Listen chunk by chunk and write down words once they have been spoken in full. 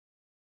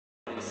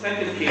2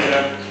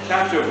 Peter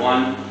chapter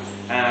 1.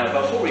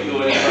 Before we go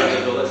any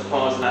further though, let's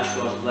pause and ask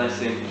God's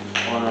blessing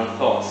on our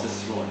thoughts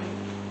this morning.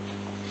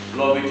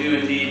 Lord, we do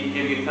indeed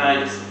give you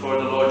thanks for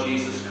the Lord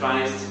Jesus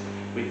Christ.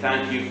 We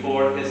thank you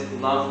for his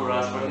love for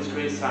us, for his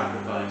great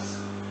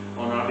sacrifice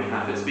on our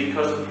behalf. It's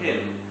because of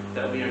him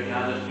that we are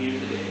gathered here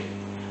today.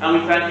 And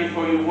we thank you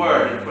for your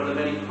word and for the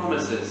many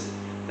promises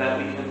that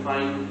we can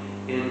find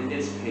in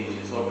its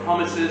pages, or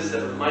promises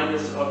that remind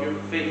us of your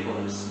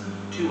faithfulness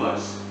to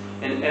us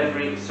in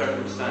every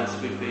circumstance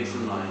we face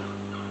in life.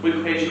 We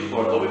praise you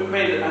for it. Lord, we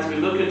pray that as we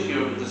look into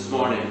you this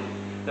morning,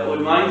 that we're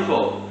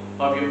mindful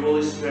of your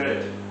Holy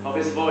Spirit, of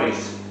his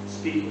voice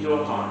speaking to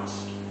our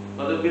hearts.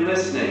 Lord, that we'll be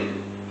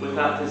listening with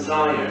that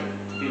desire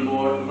to be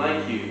more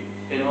like you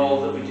in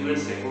all that we do and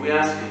say. For we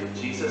ask it in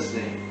Jesus'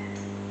 name.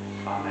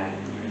 Amen.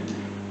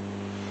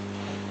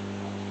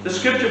 The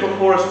scripture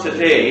before us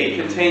today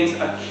contains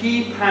a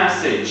key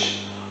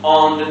passage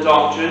on the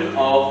doctrine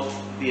of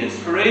the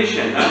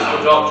inspiration. That's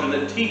the doctrine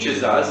that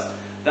teaches us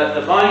that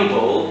the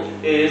Bible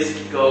is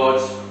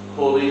God's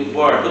holy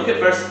word. Look at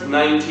verse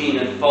 19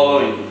 and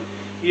following.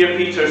 Here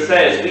Peter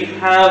says, we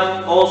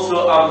have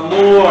also a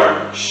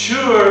more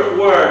sure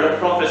word of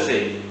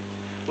prophecy,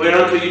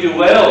 whereunto you do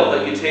well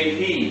that you take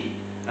heed,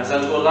 as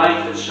unto a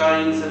light that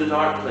shines in a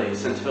dark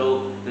place,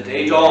 until the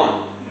day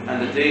dawn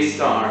and the day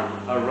star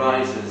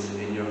arises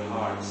in your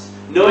hearts.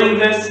 Knowing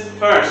this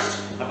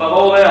first, above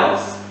all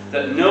else,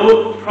 that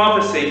no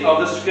prophecy of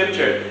the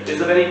Scripture is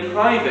of any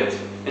private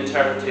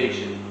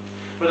interpretation.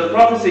 For the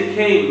prophecy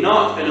came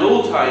not in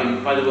old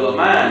time by the will of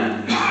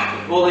man. The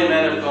holy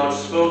men of God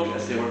spoke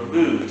as they were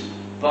moved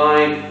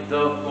by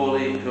the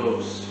Holy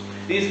Ghost.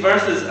 These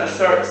verses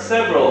assert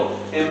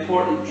several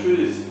important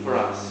truths for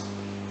us.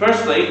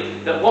 Firstly,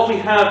 that what we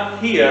have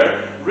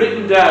here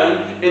written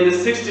down in the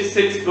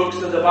 66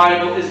 books of the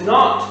Bible is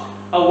not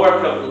a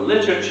work of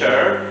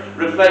literature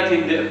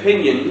reflecting the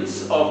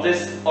opinions of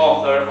this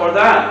author or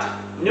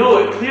that. No,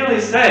 it clearly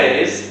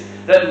says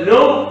that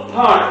no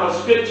part of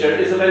Scripture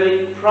is of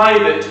any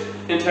private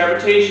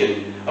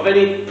interpretation, of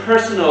any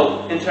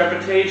personal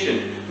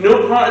interpretation.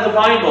 No part of the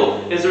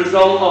Bible is a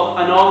result of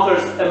an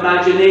author's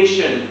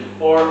imagination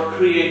or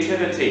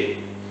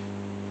creativity.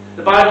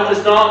 The Bible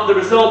is not the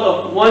result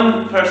of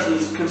one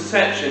person's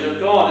conception of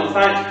God. In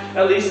fact,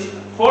 at least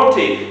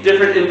 40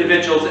 different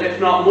individuals, if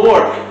not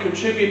more,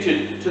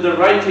 contributed to the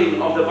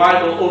writing of the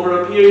Bible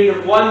over a period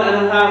of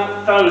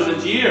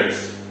 1,500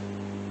 years.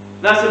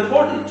 That's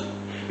important,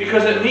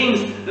 because it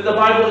means that the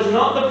Bible is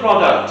not the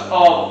product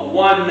of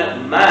one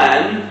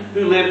man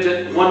who lived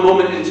at one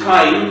moment in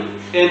time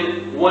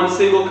in one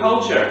single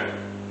culture.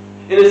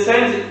 In a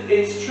sense,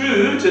 it's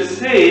true to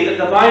say that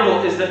the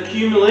Bible is the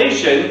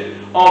accumulation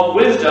of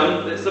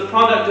wisdom that's the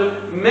product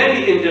of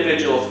many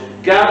individuals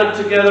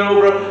gathered together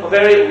over a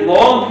very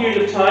long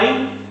period of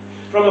time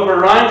from a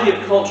variety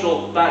of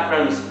cultural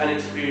backgrounds and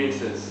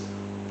experiences.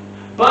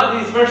 But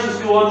these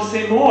verses go on to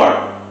say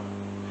more.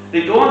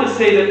 They go on to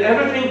say that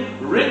everything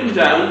written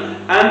down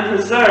and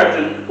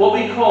preserved in what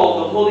we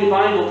call the Holy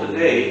Bible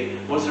today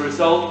was a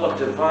result of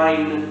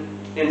divine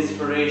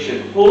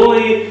inspiration.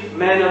 Holy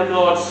men of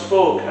God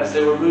spoke as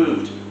they were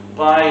moved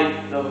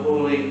by the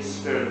Holy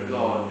Spirit of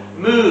God.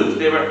 Moved,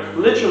 they were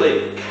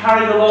literally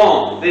carried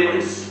along, they were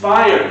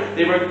inspired,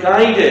 they were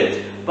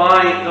guided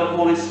by the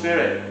Holy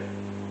Spirit.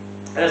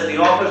 As the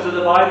authors of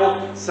the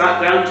Bible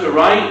sat down to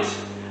write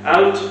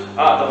out,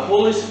 the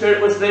Holy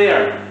Spirit was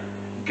there,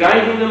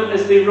 guiding them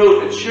as they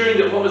wrote, ensuring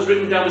that what was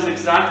written down was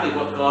exactly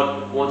what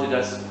God wanted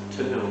us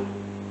to know.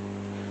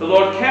 The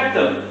Lord kept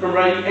them from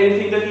writing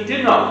anything that he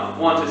did not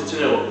want us to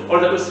know, or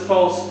that was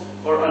false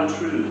or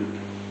untrue.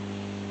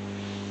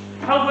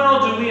 How well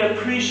do we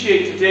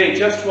appreciate today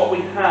just what we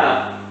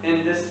have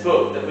in this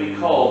book that we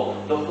call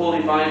the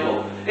Holy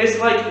Bible? It's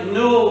like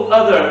no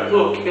other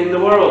book in the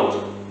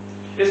world.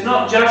 It's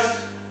not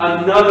just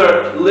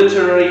another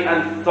literary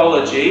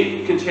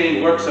anthology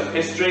containing works of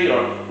history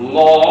or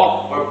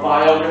law or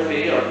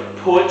biography or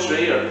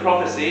poetry or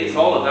prophecy. It's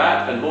all of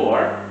that and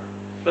more.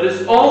 But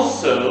it's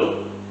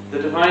also the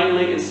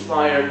divinely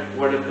inspired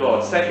Word of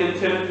God. 2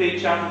 Timothy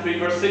chapter 3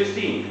 verse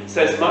 16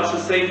 says much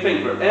the same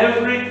thing. For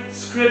every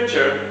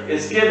Scripture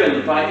is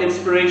given by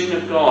inspiration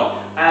of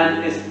God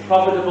and is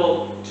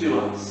profitable to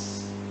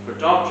us for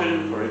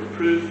doctrine, for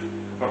reproof,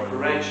 for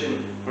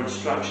correction, for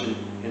instruction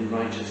in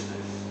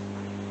righteousness.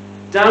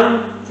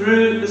 Down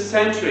through the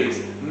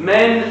centuries,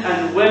 men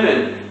and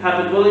women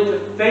have been willing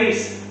to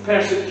face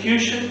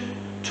persecution,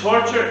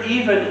 torture,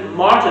 even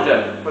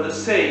martyrdom for the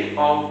sake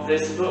of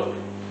this book.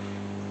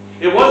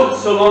 It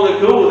wasn't so long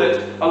ago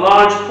that a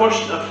large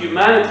portion of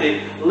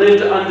humanity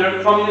lived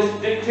under communist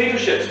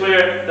dictatorships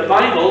where the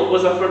Bible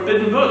was a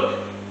forbidden book.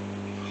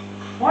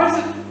 Why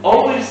is it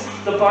always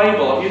the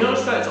Bible? Have you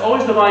noticed that? It's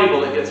always the Bible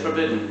that gets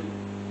forbidden.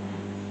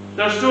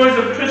 There are stories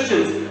of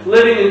Christians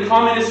living in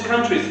communist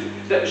countries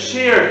that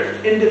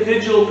shared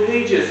individual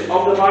pages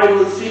of the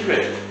Bible in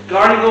secret,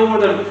 guarding over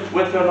them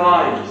with their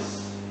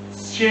lives,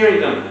 sharing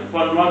them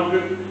from one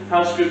group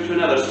house group to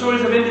another.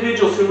 Stories of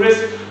individuals who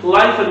risk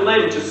life and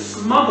limb to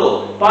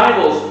smuggle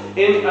Bibles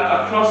in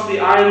across the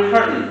Iron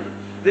Curtain.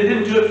 They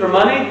didn't do it for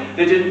money,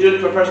 they didn't do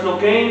it for personal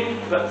gain,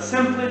 but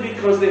simply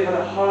because they had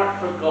a heart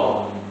for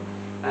God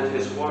and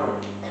His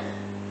Word.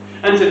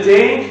 And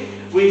today,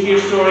 we hear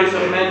stories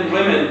of men and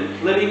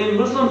women living in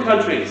Muslim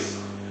countries,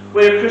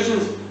 where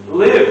Christians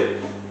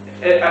live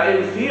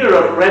in fear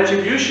of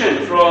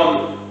retribution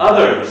from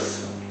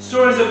others.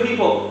 Stories of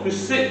people who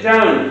sit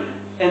down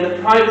in the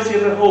privacy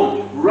of their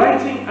home,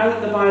 writing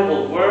out the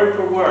Bible word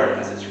for word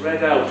as it's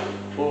read out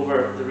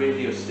over the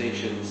radio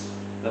stations,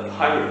 the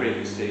pirate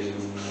radio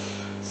stations.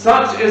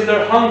 Such is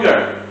their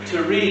hunger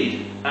to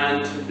read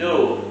and to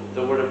know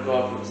the Word of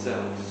God for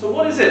themselves. So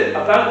what is it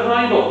about the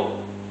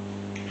Bible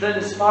that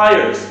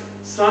inspires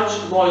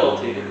such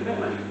loyalty and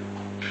commitment?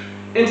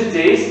 In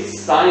today's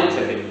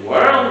scientific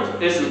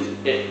world,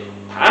 isn't it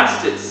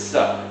past its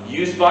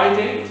use by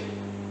date?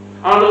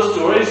 Are those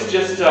stories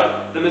just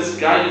the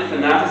misguided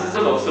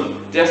fanaticism of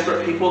some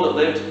desperate people that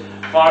lived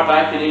far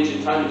back in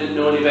ancient time and didn't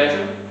know any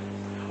better?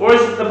 Or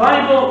is the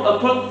Bible a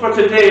book for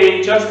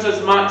today just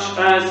as much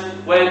as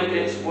when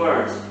its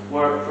words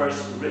were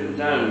first written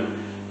down?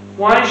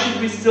 Why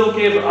should we still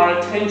give our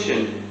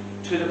attention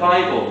to the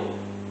Bible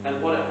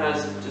and what it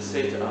has to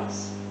say to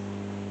us?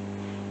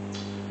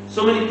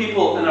 So many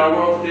people in our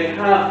world today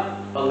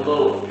have a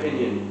low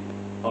opinion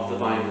of the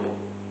Bible,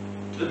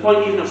 to the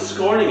point even of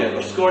scorning it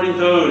or scorning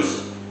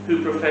those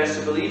who profess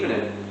to believe in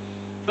it.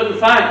 But in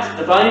fact,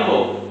 the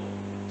Bible,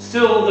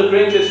 still the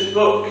greatest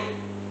book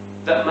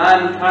that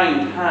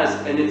mankind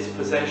has in its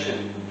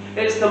possession.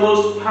 It's the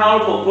most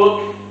powerful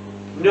book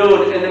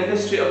known in the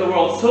history of the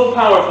world, so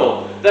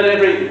powerful that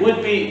every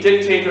would-be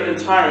dictator and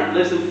tyrant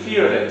lives in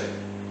fear of it,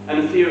 and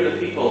in fear of the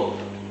people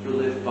who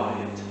live by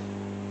it.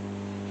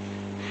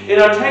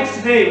 In our text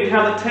today, we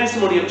have the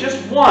testimony of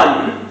just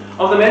one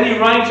of the many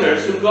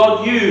writers whom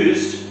God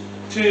used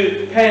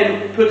to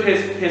put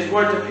his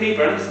word to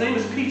paper, and his name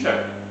is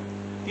Peter,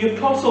 the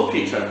Apostle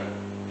Peter,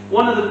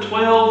 one of the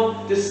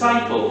 12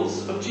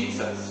 disciples of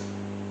Jesus.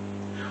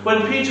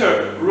 When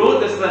Peter wrote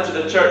this letter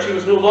to the church, he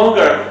was no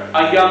longer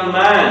a young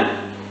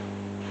man.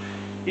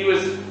 He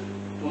was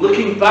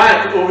looking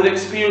back over the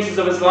experiences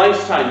of his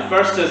lifetime,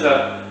 first as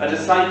a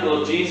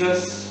disciple of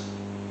Jesus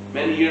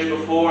many years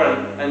before,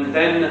 and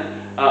then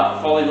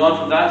following on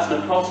from that as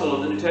an apostle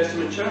of the New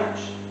Testament church.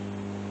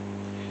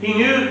 He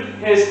knew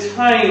his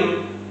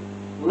time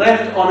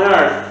left on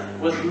earth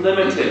was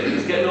limited. He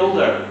was getting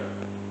older.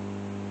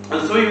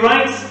 And so he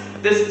writes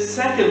this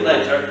second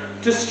letter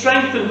to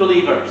strengthen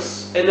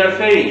believers in their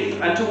faith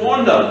and to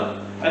warn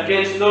them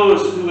against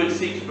those who would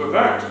seek to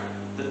pervert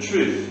the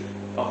truth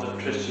of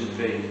the Christian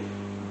faith.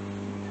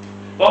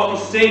 I've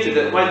often stated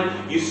that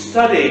when you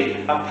study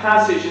a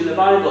passage in the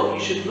Bible,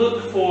 you should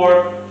look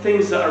for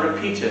things that are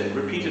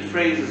repeated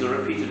phrases or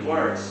repeated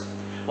words.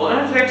 Well, in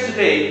our text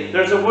today,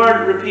 there's a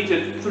word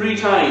repeated 3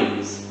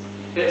 times.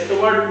 It's the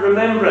word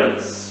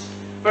remembrance.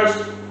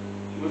 First,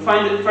 we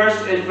find it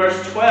first in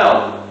verse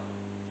 12.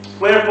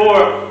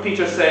 Wherefore,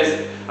 Peter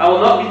says, I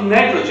will not be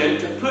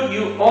negligent to put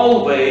you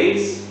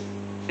always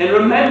in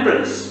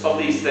remembrance of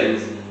these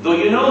things, though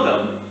you know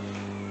them,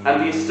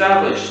 and be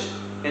established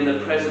in the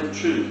present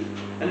truth.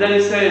 And then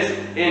he says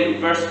in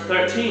verse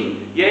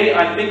 13, Yea,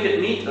 I think it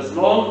meet, as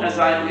long as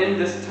I am in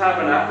this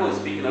tabernacle,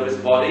 speaking of his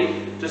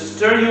body, to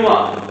stir you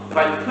up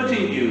by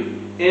putting you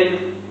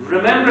in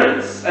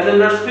remembrance. And in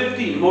verse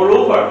 15,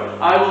 Moreover,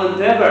 I will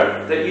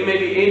endeavour that you may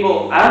be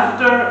able,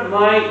 after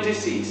my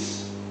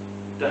decease,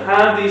 to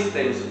have these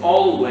things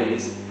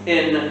always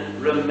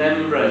in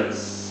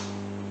remembrance.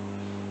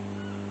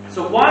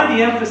 So why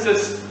the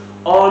emphasis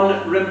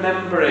on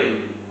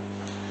remembering?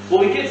 Well,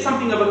 we get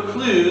something of a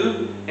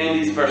clue in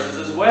these verses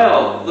as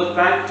well. Look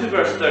back to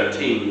verse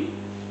 13.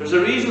 There's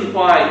a reason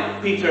why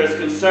Peter is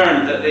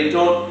concerned that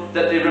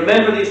they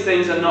remember these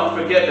things and not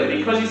forget them.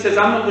 Because he says,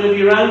 I'm not going to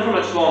be around for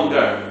much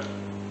longer.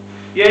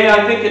 Yea,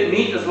 I think it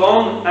meet, as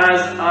long as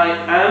I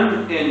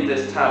am in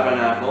this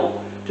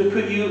tabernacle,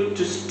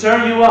 to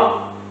stir you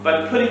up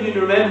by putting you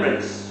in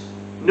remembrance,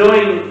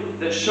 knowing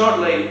that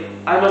shortly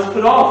I must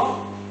put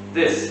off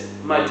this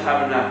my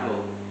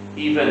tabernacle,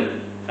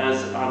 even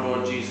as our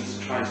Lord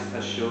Jesus Christ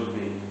has showed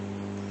me.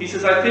 He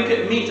says, I think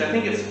it meet, I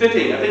think it's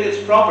fitting, I think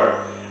it's proper,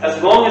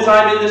 as long as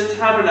I'm in this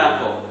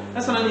tabernacle.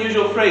 That's an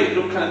unusual phrase. We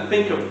don't kind of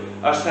think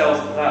of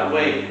ourselves that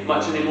way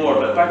much anymore.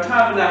 But by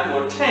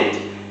tabernacle or tent,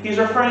 he's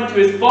referring to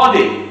his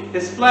body,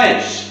 his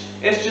flesh.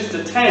 It's just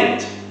a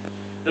tent.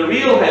 The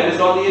real him is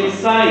on the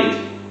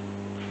inside.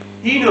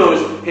 He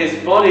knows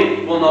his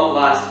body will not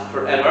last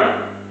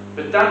forever,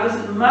 but that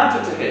doesn't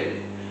matter to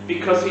him,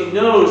 because he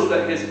knows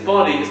that his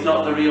body is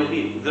not the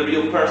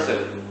real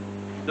person.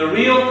 The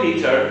real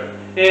Peter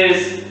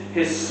is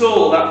his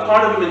soul, that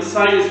part of him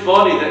inside his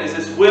body that is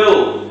his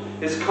will,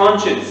 his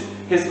conscience,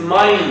 his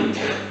mind,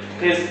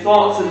 his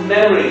thoughts and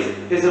memories,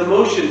 his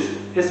emotions,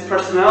 his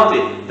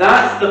personality.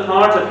 That's the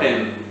part of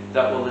him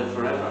that will live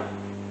forever.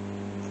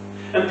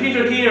 And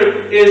Peter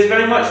here is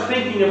very much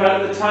thinking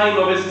about the time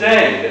of his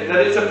death,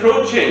 that it's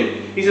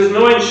approaching. He says,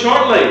 knowing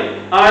shortly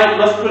I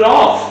must put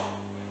off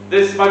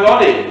This is my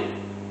body.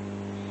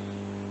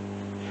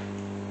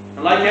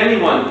 And like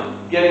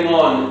anyone getting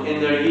on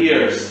in their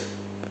years,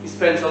 he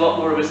spends a lot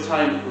more of his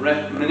time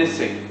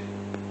reminiscing,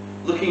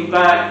 looking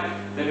back,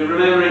 maybe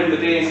remembering the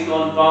days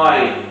gone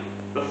by,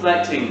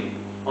 reflecting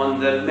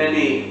on the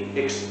many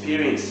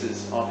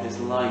experiences of his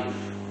life.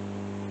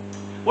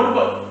 What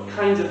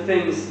kinds of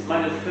things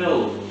might have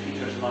filled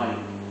Peter's mind?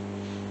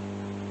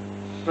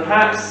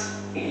 Perhaps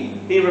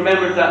he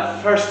remembered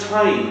that first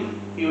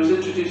time he was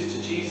introduced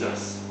to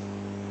Jesus,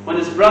 when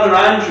his brother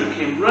Andrew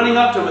came running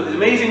up to him with the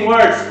amazing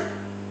words,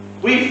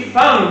 "We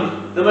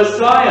found the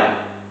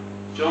Messiah."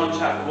 John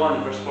chapter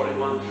 1, verse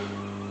 41.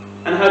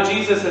 And how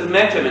Jesus had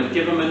met him and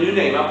given him a new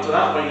name. Up to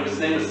that point, his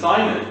name was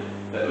Simon,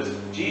 but it was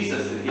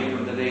Jesus that gave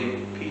him the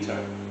name Peter.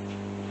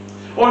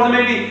 Or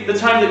maybe the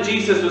time that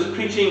Jesus was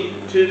preaching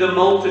to the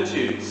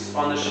multitudes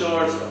on the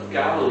shores of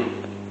Galilee,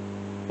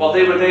 while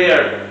they were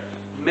there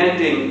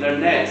mending their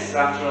nets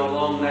after a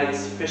long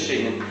night's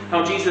fishing, and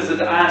how Jesus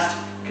had asked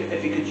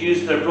if he could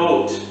use their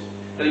boat,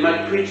 that he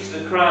might preach to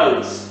the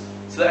crowds,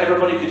 so that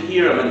everybody could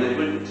hear him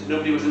and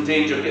nobody was in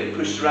danger of getting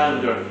pushed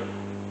around, or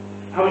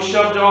how he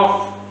shoved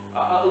off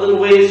a little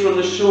ways from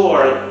the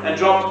shore and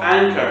dropped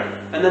anchor,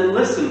 and then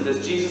listened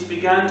as Jesus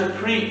began to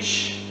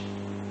preach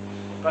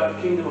about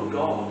the kingdom of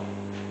God.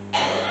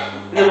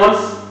 And then once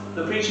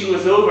the preaching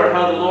was over,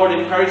 how the Lord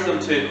encouraged them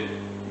to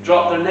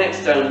drop their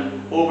nets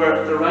down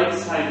over the right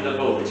side of the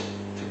boat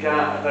to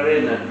gather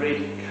in a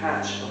great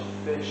catch of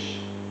fish.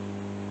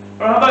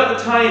 Or how about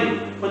the time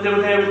when they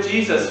were there with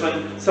Jesus,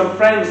 when some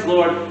friends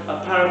lured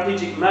a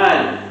paraplegic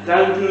man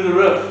down through the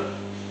roof,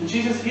 and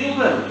Jesus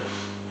healed him?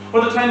 Or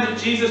the time that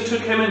Jesus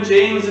took him and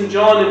James and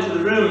John into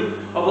the room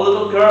of a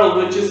little girl who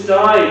had just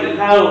died, and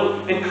how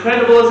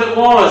incredible as it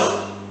was,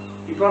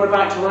 he brought her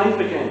back to life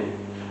again.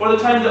 Or the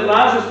time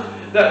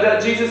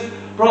that Jesus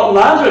brought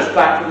Lazarus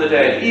back from the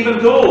dead, even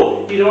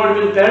though he'd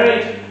already been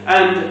buried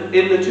and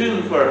in the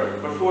tomb for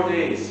 4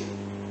 days.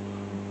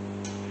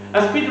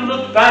 As Peter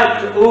looked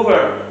back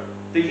over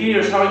the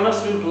years, how he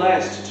must have been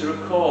blessed to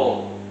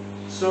recall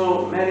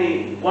so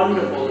many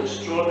wonderful,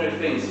 extraordinary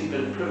things he'd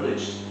been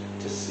privileged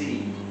to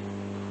see.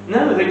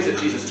 None of the things that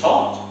Jesus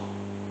taught.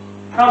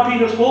 How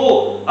Peter's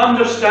whole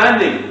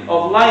understanding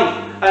of life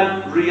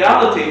and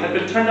reality had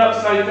been turned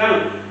upside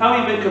down. How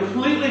he'd been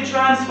completely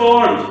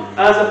transformed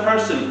as a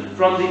person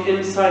from the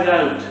inside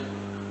out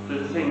through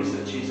the things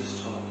that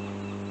Jesus taught.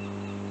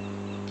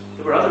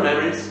 There were other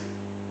memories.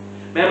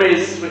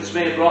 Memories which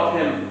may have brought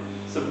him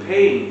some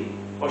pain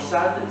or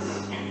sadness.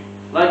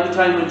 Like the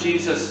time when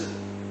Jesus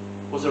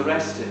was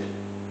arrested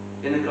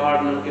in the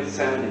Garden of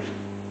Gethsemane.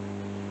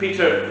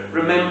 Peter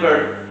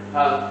remembered,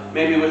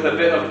 maybe with a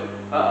bit of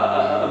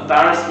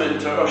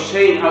embarrassment or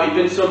shame, how he'd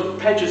been so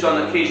impetuous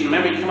on occasion.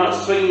 Remember, he'd come out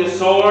swinging a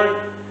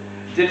sword,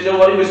 didn't know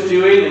what he was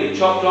doing, and he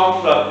chopped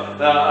off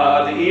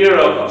the ear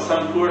of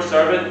some poor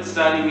servant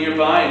standing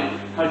nearby, and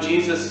how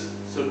Jesus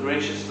so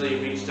graciously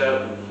reached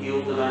out and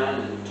healed the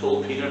man and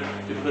told Peter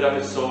to put up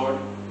his sword.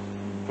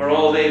 For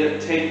all they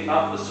that take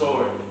up the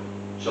sword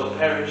shall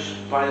perish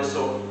by the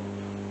sword.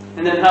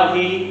 And then how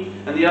he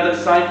and the other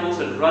disciples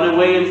had run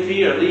away in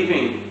fear,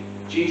 leaving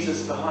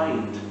Jesus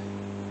behind.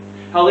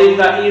 How late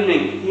that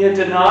evening he had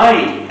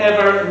denied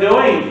ever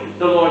knowing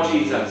the Lord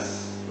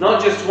Jesus.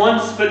 Not just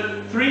once,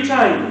 but 3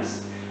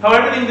 times. How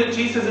everything that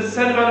Jesus had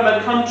said about him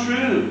had come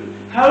true.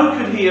 How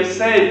could he have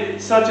said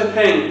such a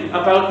thing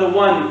about the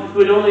one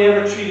who had only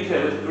ever treated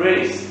him with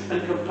grace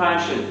and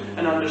compassion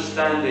and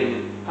understanding,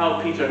 and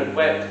how Peter had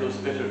wept those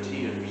bitter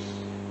tears?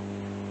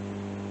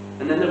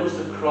 And then there was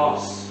the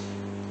cross.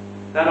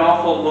 That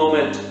awful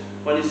moment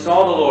when he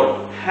saw the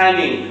Lord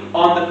hanging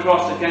on the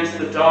cross against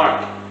the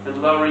dark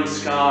and lowering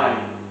sky.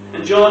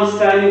 And John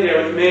standing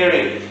there with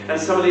Mary and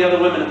some of the other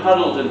women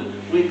huddled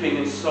and weeping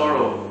in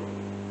sorrow.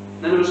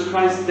 And then there was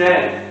Christ's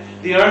death,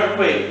 the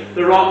earthquake,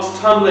 the rocks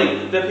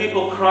tumbling, the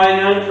people crying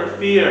out for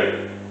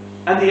fear,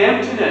 and the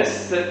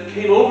emptiness that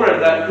came over him,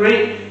 that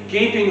great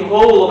gaping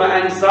hole of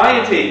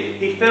anxiety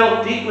he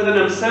felt deep within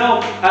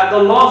himself at the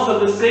loss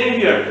of the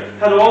Saviour.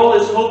 Had all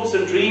his hopes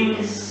and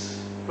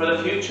dreams for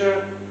the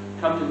future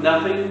come to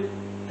nothing,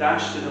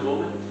 dashed in a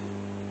moment?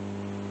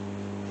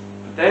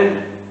 But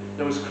then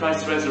there was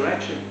Christ's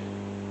resurrection.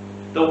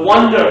 The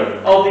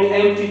wonder of the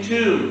empty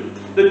tomb.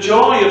 The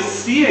joy of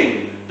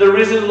seeing the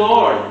risen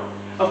Lord.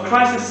 Of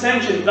Christ's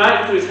ascension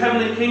back to his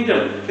heavenly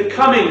kingdom. The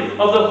coming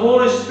of the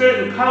Holy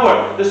Spirit in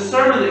power. The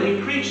sermon that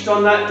he preached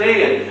on that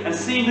day. And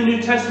seeing the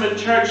New Testament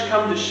church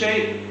come to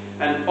shape.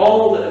 And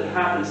all that had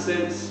happened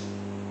since.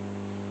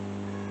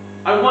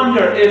 I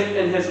wonder if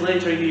in his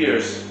later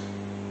years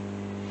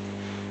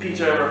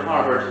Peter ever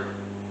harboured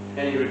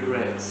any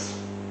regrets.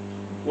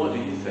 What do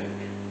you think?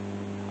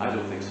 I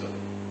don't think so.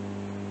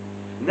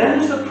 And then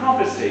there's the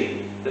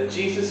prophecy that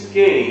Jesus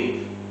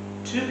gave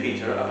to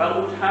Peter about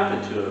what would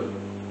happen to him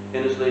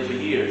in his later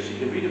years. You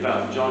can read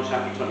about it in John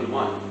chapter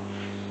 21.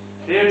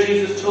 There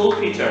Jesus told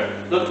Peter,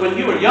 look, when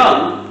you were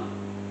young,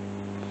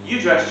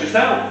 you dressed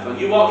yourself and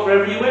you walked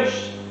wherever you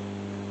wished.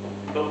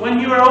 But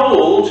when you are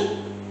old,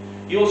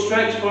 you will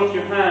stretch forth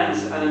your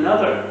hands and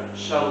another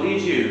shall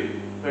lead you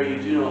where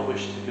you do not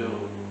wish to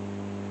go.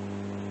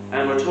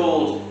 And we're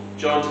told,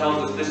 John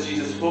tells us, this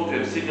Jesus spoke to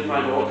him,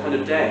 signifying by what kind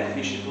of death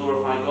he should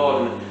glorify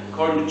God. And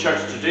according to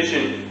church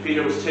tradition,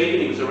 Peter was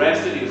taken, he was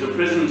arrested, he was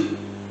imprisoned,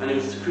 and he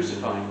was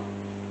crucified.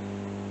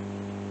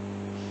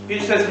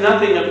 Peter says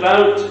nothing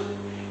about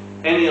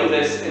any of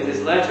this in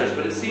his letters,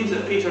 but it seems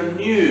that Peter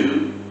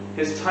knew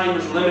his time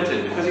was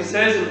limited, because he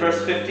says in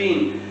verse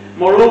 15,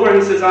 moreover,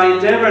 he says, I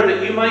endeavour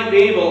that you might be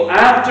able,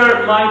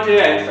 after my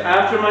death,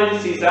 after my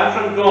decease, after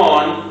I'm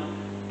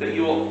gone, that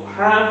you will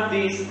have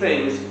these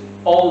things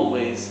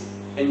always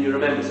in your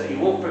remembrance, that you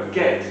won't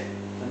forget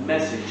the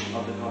message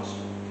of the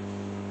gospel.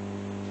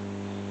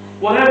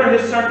 Whatever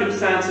his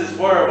circumstances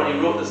were when he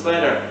wrote this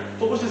letter,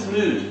 what was his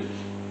mood?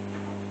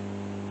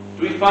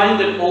 Do we find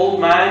an old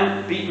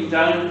man beaten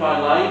down by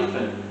life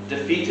and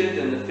defeated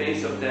in the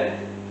face of death?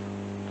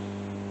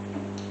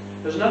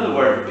 There's another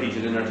word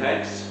repeated in our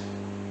text.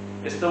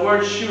 It's the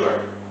word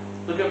sure.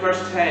 Look at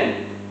verse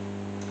 10.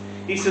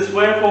 He says,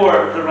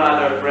 wherefore, the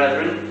rather,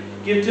 brethren,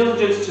 give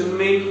diligence to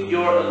make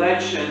your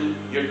election,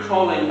 your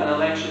calling and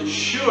election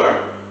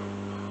sure.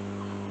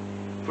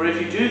 For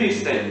if you do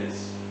these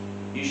things,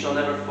 you shall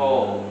never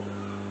fall.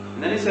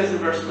 And then he says in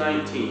verse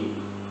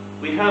 19,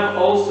 we have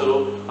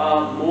also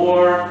a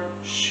more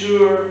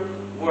sure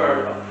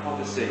word of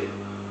prophecy,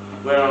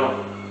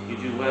 whereof you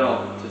do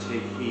well to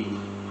take heed.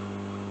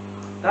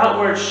 That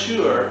word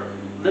sure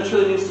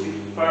literally means to be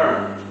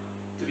firm,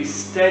 to be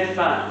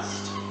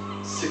steadfast,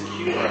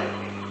 secure.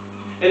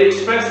 It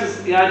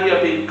expresses the idea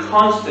of being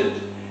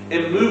constant,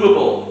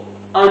 immovable,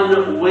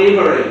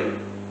 unwavering.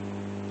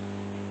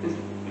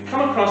 We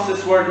come across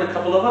this word in a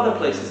couple of other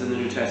places in the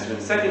New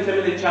Testament. 2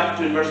 Timothy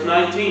chapter 2 verse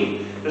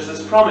 19, there's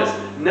this promise,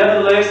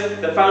 nevertheless,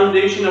 the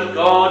foundation of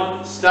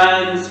God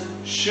stands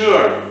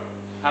sure,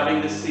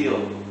 having the seal.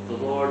 The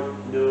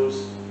Lord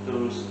knows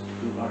those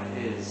who are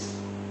His.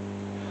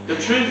 The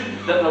truth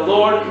that the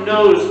Lord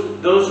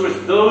knows those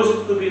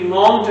who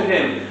belong to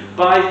Him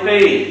by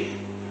faith.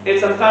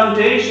 It's a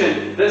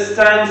foundation that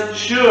stands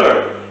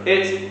sure.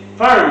 It's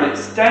firm, it's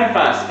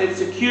steadfast, it's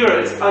secure,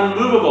 it's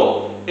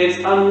unmovable, it's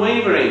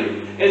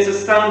unwavering. It's a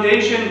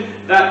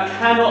foundation that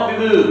cannot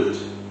be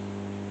moved.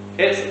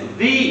 It's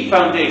the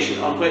foundation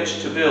on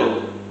which to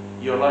build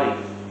your life.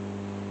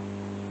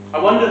 I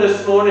wonder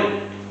this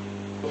morning,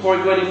 before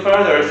we go any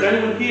further, is there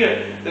anyone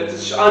here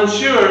that's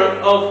unsure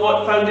of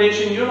what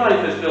foundation your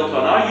life is built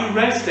on? Are you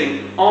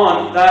resting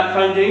on that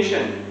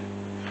foundation?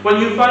 When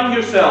you find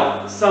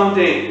yourself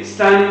someday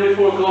standing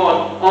before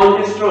God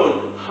on His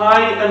throne,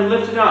 high and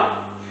lifted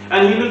up,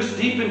 and He looks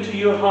deep into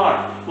your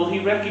heart, will He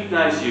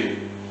recognize you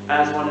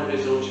as one of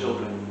His own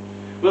children?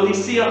 Will He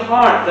see a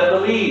heart that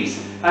believes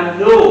and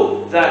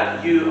know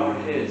that you are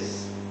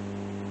His?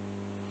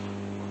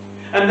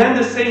 And then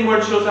the same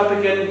word shows up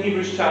again in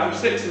Hebrews chapter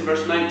 6 and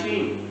verse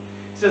 19.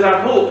 It says,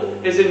 our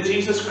hope is in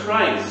Jesus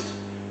Christ,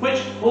 which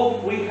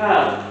hope we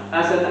have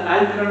as an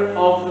anchor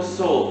of the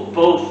soul,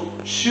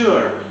 both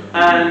sure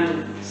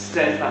and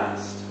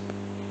steadfast.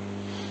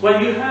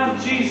 When you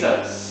have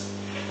Jesus,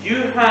 you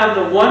have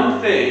the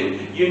one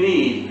thing you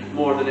need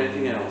more than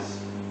anything else.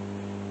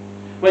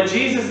 When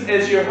Jesus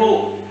is your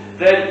hope,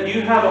 then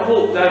you have a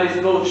hope that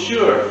is both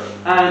sure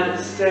and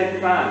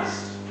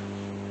steadfast.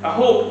 A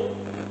hope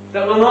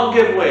that will not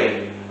give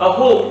way. A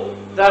hope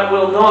that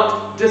will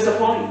not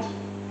disappoint.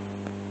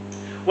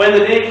 When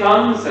the day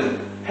comes and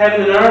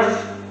heaven and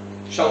earth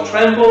shall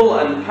tremble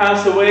and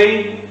pass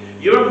away,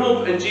 your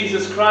hope in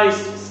Jesus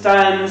Christ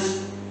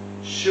stands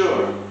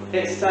sure.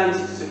 It stands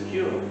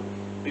secure.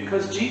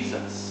 Because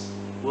Jesus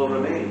will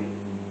remain.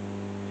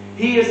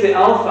 He is the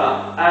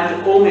Alpha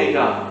and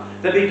Omega,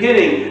 the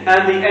beginning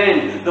and the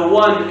end, the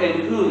one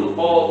in whom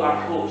all our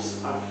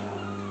hopes are found.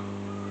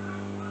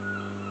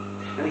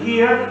 And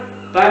here,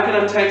 back in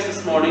our text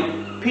this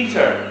morning,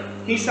 Peter,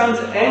 he sounds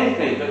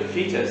anything but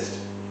defeatist.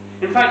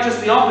 In fact, just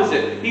the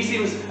opposite. He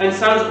seems and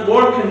sounds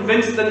more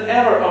convinced than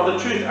ever of the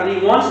truth, and he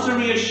wants to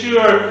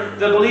reassure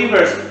the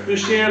believers who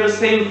share the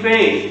same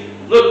faith.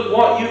 Look,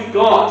 what you've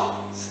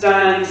got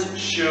stands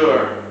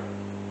sure.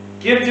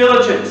 Give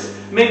diligence.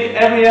 Make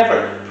every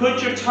effort.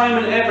 Put your time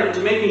and effort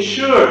into making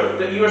sure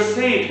that you are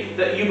saved,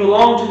 that you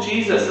belong to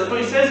Jesus. That's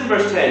what he says in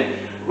verse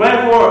 10.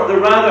 Wherefore, the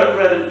rather,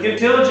 brethren, give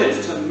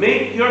diligence to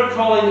make your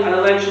calling and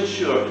election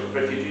sure. For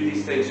if you do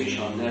these things, you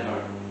shall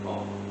never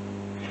fall.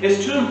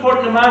 It's too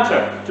important a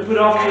matter to put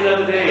off to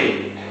another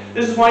day.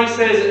 This is why he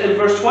says in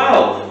verse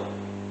 12,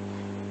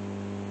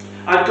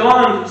 I've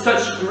gone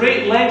such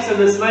great lengths in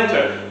this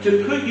letter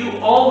to put you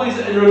always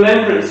in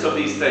remembrance of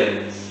these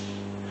things.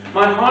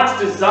 My heart's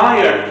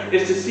desire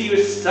is to see you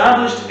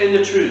established in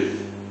the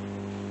truth,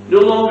 no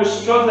longer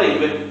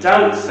struggling with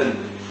doubts and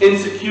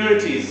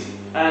insecurities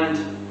and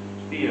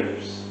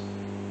fears.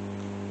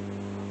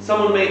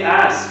 Someone may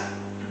ask,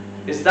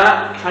 is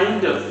that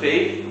kind of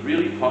faith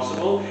really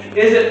possible?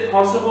 Is it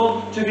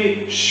possible to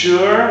be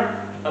sure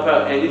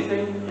about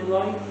anything in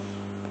life?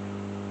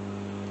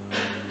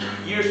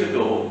 Years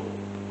ago,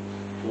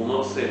 we'll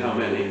not say how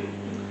many,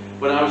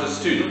 when I was a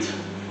student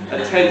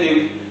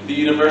attending the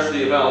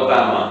University of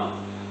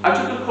Alabama, I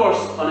took a course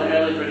on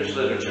early British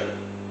literature.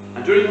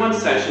 And during one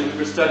session, we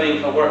were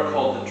studying a work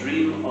called The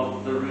Dream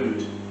of the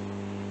Rood.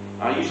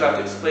 I usually have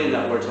to explain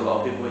that word to a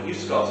lot of people, but you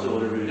Scots know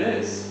what a rood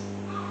is.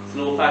 It's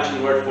an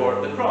old-fashioned word for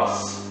the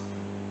cross.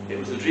 It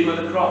was the Dream of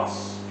the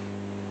Cross.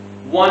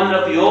 One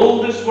of the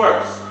oldest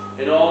works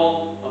in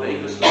all of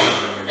English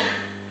literature.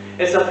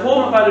 It's a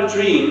poem about a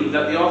dream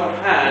that the author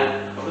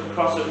had of the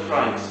cross of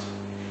Christ.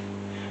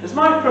 As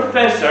my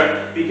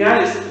professor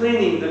began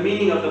explaining the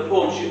meaning of the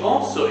poem, she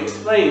also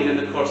explained in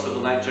the course of the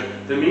lecture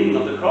the meaning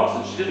of the cross,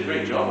 and she did a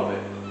great job of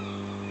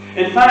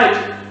it. In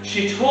fact,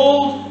 she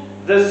told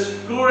the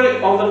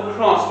story of the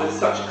cross with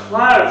such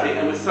clarity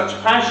and with such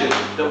passion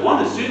that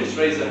one of the students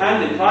raised a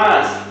hand in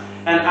class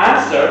and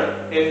asked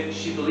her if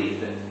she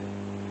believed it.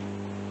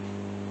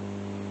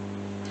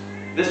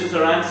 This was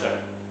her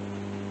answer: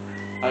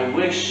 "I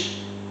wish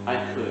I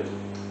could."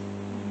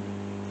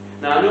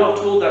 Now, I know I've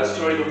told that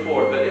story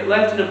before, but it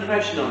left an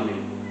impression on me.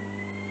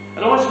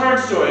 I'd always heard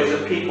stories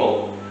of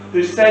people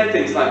who said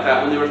things like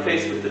that when they were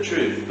faced with the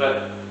truth,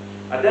 but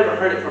I'd never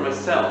heard it for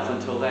myself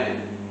until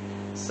then.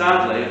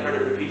 Sadly, I've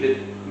heard it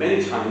repeated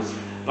many times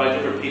by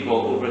different people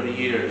over the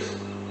years.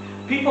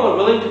 People are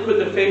willing to put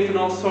their faith in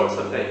all sorts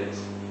of things,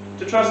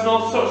 to trust in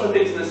all sorts of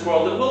things in this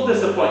world that will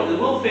disappoint, that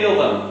will fail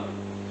them.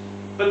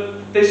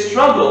 But they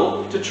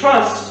struggle to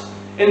trust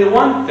in the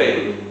one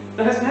thing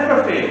that has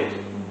never failed: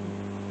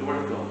 the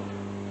Word of God.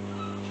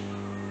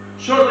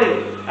 Shortly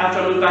after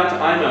I moved back to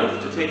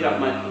Eyemouth to take up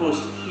my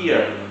post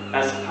here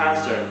as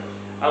pastor,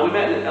 we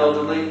met an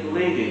elderly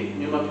lady,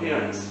 knew my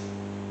parents.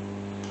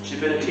 She'd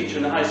been a teacher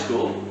in the high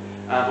school,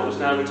 but was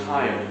now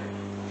retired.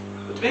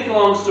 But to make a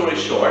long story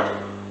short,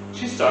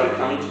 she started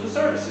coming to the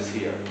services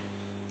here,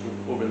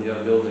 over in the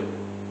other building.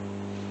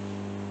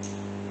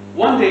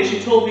 One day she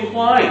told me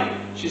why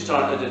she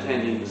started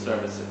attending the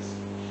services.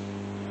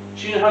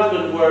 She and her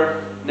husband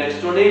were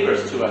next door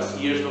neighbours to us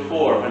years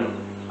before when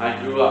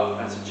I grew up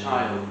as a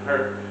child.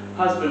 Her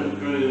husband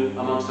grew,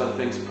 amongst other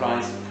things,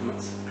 prized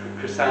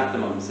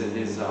chrysanthemums in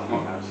his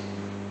hothouse.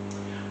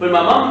 When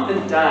my mum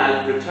and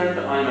dad returned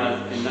to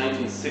Eyemouth in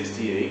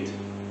 1968,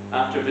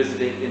 after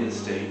visiting in the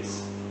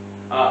States,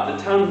 the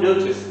town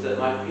noticed that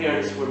my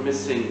parents were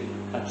missing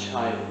a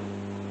child.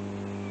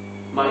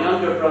 My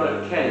younger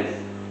brother Kenneth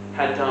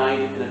had died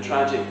in a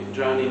tragic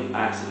drowning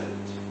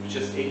accident. He was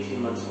just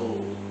 18 months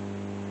old.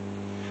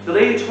 The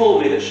lady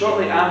told me that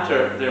shortly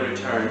after their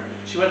return,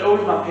 she went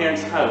over to my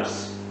parents'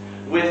 house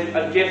with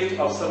a gift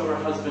of some of her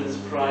husband's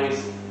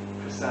prized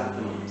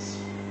chrysanthemums.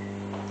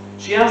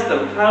 She asked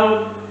them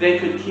how they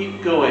could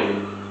keep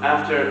going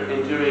after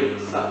enduring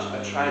such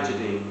a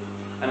tragedy.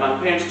 And my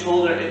parents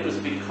told her it was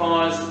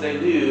because they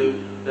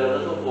knew their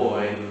little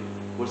boy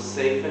was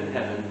safe in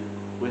heaven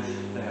with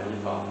the Heavenly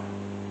Father.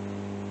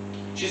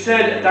 She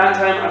said at that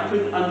time I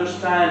couldn't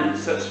understand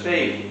such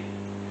faith.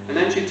 And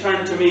then she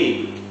turned to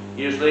me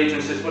years later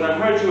and says, "When I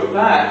heard you were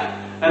back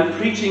and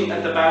preaching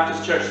at the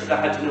Baptist church, I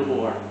had to know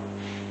more.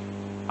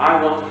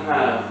 I want to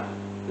have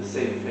the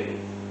same faith."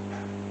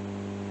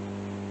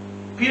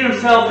 Peter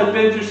himself had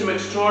been through some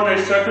extraordinary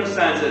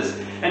circumstances,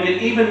 and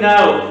yet even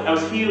now,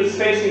 as he was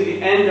facing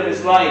the end of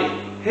his life,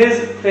 his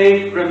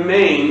faith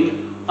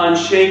remained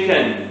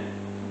unshaken.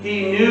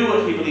 He knew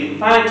what he believed. In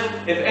fact,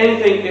 if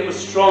anything, it was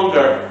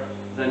stronger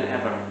than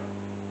ever.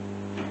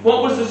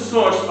 What was the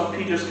source of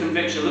Peter's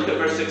conviction? Look at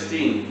verse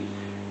 16.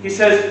 He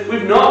says,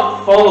 "We've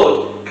not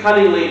followed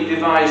cunningly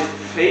devised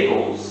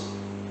fables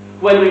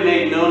when we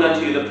made known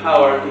unto you the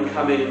power and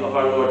coming of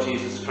our Lord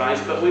Jesus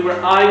Christ, but we were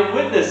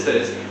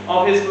eyewitnesses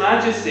of his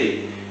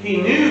majesty." He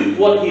knew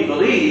what he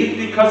believed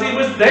because he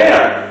was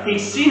there. He'd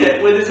seen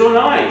it with his own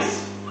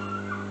eyes.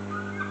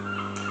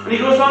 And he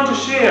goes on to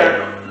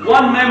share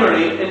one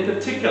memory in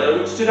particular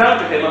which stood out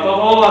to him above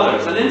all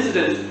others, an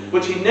incident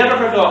which he never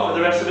forgot for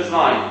the rest of his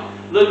life.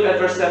 Look at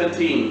verse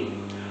 17.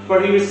 "For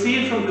he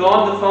received from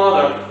God the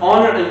Father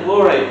honor and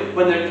glory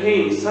when there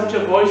came such a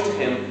voice to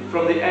him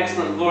from the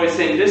excellent glory,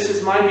 saying, This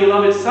is my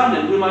beloved Son,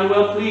 in whom I am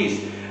well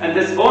pleased. And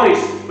this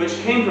voice which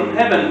came from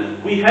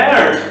heaven we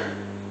heard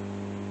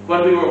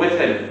when we were with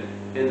him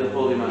in the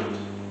Holy Mount."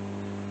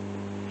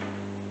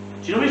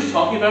 Do you know what he's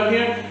talking about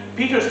here?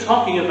 Peter's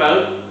talking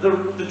about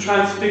the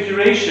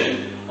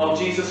transfiguration of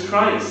Jesus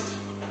Christ.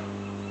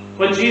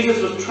 When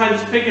Jesus was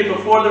transfigured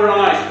before their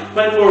eyes,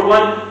 when for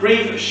one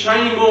brief,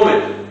 shining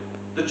moment,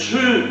 the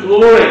true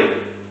glory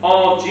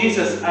of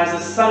Jesus as the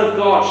Son of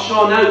God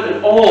shone out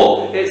in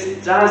all its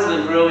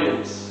dazzling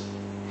brilliance.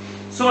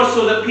 So much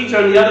so that Peter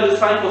and the other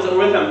disciples that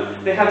were with him,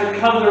 they had to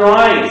cover their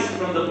eyes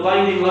from the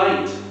blinding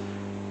light.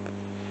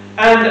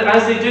 And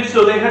as they did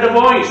so, they heard a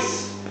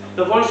voice,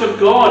 the voice of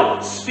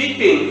God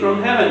speaking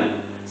from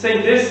heaven,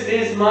 saying, "This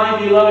is my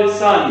beloved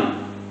Son,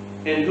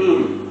 in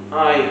whom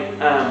I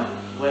am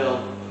well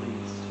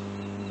pleased."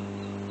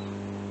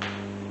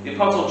 The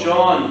Apostle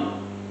John,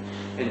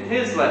 in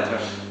his letter,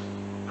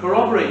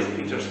 corroborates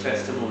Peter's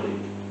testimony.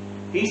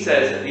 He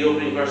says at the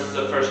opening verses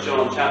of 1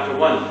 John chapter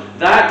 1,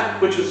 "That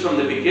which was from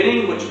the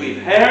beginning, which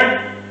we've heard,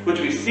 which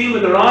we've seen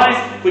with our eyes,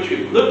 which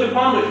we've looked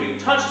upon, which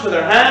we've touched with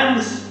our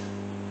hands,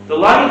 the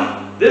life,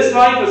 this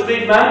life was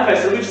made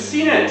manifest, and we've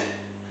seen it,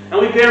 And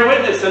we bear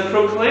witness and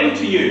proclaim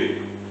to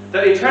you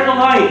that eternal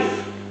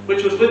life,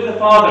 which was with the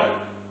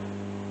Father,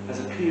 has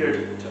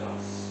appeared to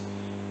us.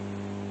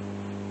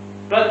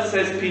 But,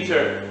 says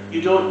Peter,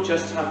 you don't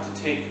just have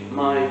to take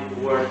my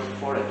word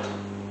for it.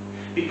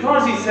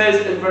 Because he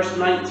says in verse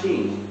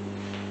 19,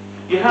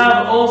 you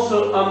have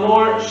also a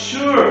more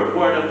sure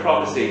word of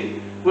prophecy,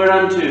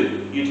 whereunto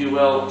you do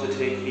well to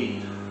take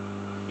heed.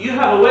 You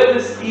have a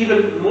witness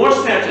even more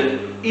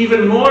certain,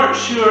 even more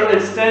sure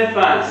and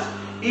steadfast,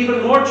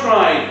 even more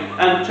tried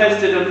and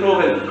tested and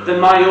proven than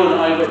my own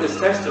eyewitness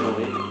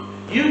testimony.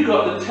 You've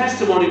got the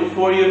testimony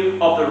before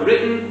you of the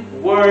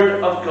written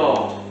word of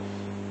God.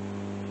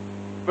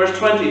 Verse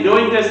 20,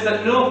 knowing this,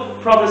 that no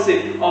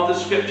prophecy of the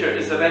Scripture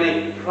is of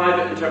any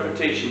private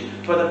interpretation.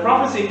 For the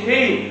prophecy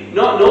came,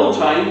 not in old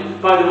time,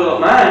 by the will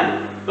of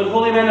man, but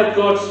holy men of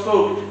God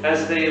spoke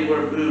as they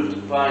were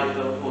moved by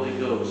the Holy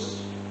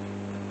Ghost.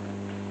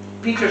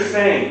 Peter's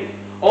saying,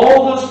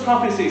 all those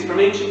prophecies from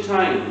ancient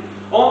time,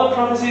 all the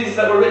prophecies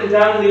that were written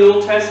down in the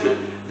Old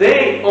Testament,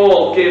 they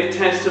all give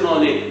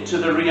testimony to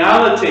the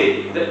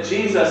reality that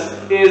Jesus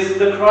is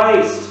the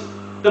Christ,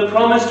 the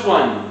promised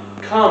one,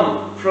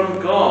 come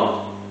from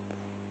God.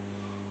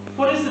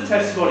 What is the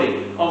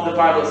testimony of the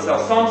Bible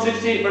itself? Psalm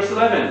 68 verse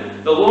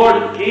 11. The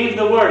Lord gave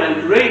the word,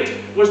 and great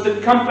was the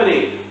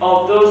company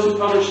of those who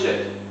published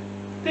it.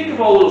 Think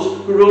of all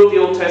those who wrote the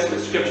Old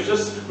Testament scriptures.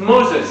 There's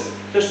Moses,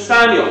 there's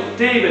Samuel,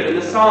 David in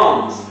the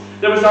Psalms.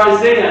 There was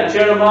Isaiah,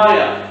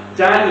 Jeremiah,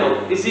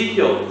 Daniel,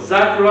 Ezekiel,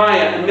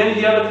 Zechariah, and many of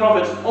the other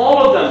prophets.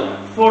 All of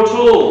them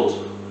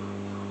foretold,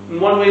 in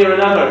one way or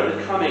another,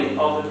 the coming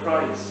of the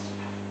Christ.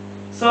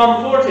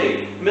 Psalm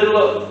 40, middle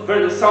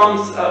of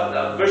Psalms,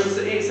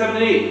 verses 7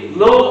 and 8.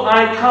 Lo,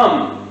 I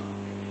come.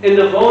 In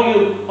the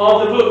volume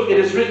of the book it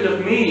is written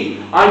of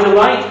me, I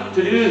delight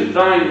to do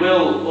thy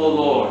will, O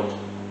Lord.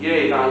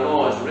 Yea, thy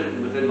law is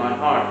written within my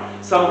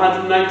heart. Psalm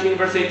 119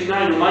 verse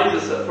 89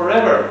 reminds us that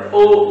forever,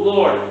 O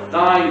Lord,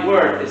 thy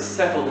word is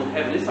settled in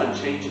heaven. It's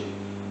unchanging.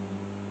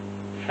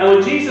 And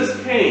when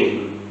Jesus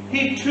came,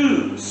 he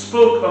too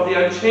spoke of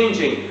the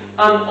unchanging,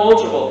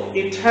 unalterable,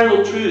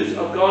 eternal truths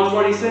of God's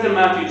word. He said in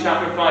Matthew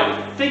chapter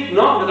 5, think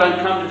not that I'm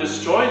come to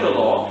destroy the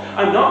law.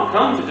 I'm not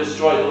come to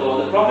destroy the law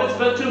and the prophets,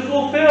 but to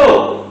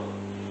fulfill.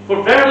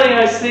 For verily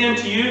I say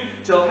unto you,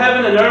 till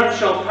heaven and earth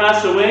shall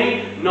pass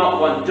away, not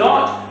one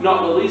dot,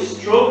 not the least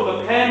stroke of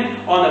a pen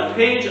on a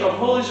page of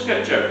Holy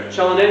Scripture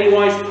shall in any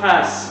wise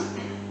pass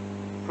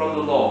from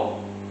the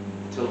law,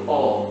 till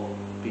all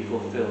be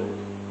fulfilled.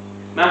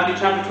 Matthew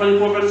chapter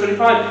 24 verse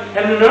 35,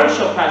 heaven and earth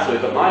shall pass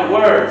away, but my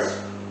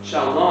words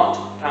shall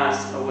not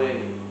pass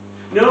away.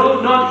 No,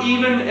 not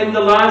even in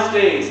the last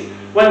days,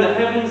 when the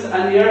heavens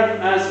and the earth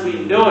as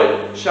we know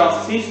it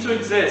shall cease to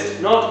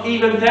exist, not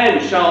even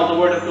then shall the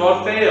word of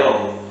God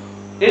fail.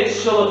 It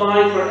shall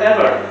abide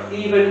forever,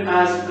 even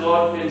as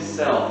God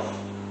himself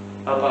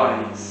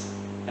abides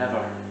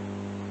ever.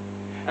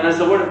 And as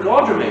the word of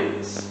God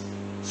remains,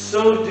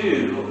 so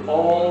do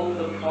all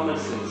the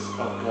promises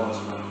of God's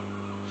word.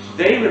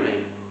 They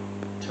remain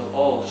till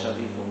all shall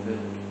be fulfilled.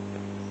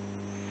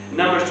 In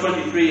Numbers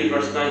 23 and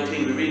verse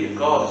 19 we read that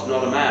God is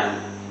not a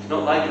man. He's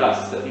not like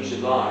us that he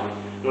should lie,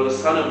 nor the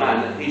Son of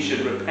Man that he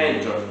should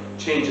repent or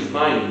change his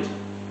mind.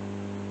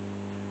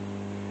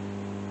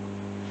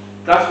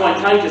 That's why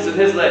Titus in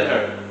his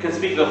letter can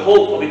speak the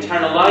hope of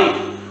eternal life,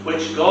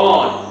 which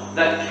God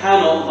that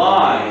cannot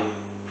lie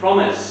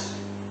promised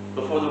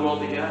before the world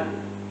began.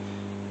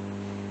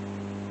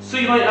 So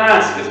you might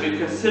ask, as we've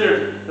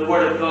considered the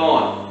Word of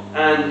God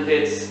and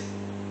its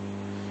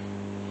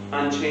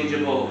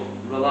unchangeable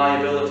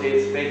reliability,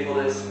 its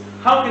faithfulness,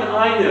 how can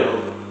I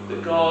know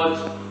that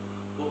God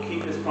will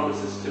keep his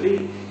promises to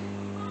me?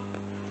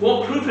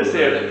 What proof is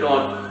there that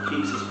God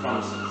keeps his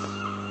promises?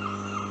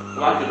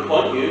 Well, I could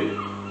point you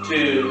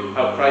to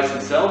how Christ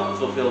himself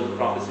fulfilled the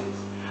prophecies.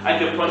 I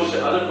could point you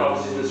to other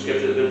prophecies in the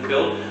Scripture that have been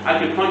fulfilled. I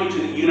could point you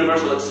to the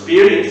universal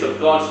experience of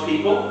God's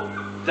people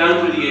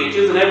down through the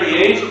ages. In every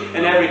age,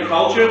 in every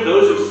culture,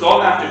 those who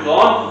sought after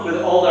God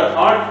with all their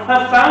heart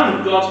have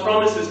found God's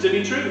promises to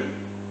be true.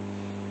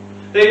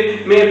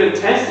 They may have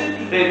been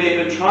tested, they may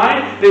have been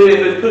tried, they may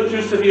have been put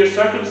through severe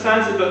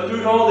circumstances, but through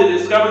it all they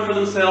discovered for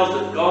themselves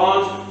that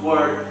God's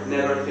word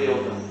never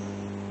failed them.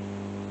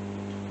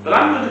 But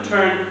I'm going to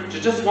turn to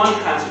just one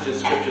passage in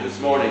Scripture this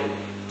morning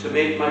to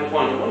make my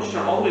point. I want you to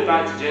turn all the way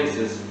back to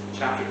Genesis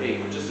chapter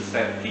 8 for just a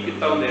second. Keep your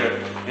thumb there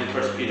in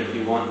 1 Peter if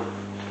you want.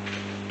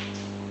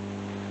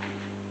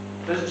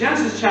 There's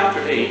Genesis chapter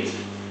 8,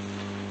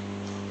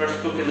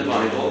 first book in the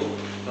Bible,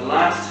 the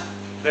last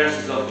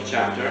verses of the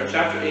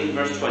chapter 8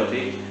 verse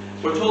 20,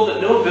 we're told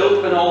that Noah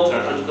built an altar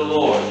unto the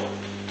Lord,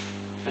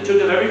 and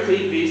took of every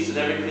clean beast and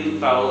every clean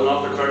fowl, and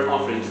offered burnt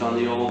offerings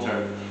on the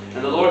altar.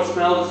 And the Lord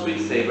smelled a sweet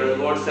savour, and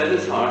the Lord said in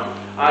his heart,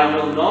 I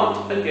will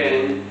not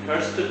again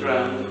curse the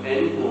ground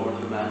any more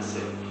for man's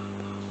sake.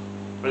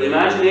 For the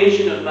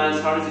imagination of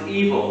man's heart is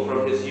evil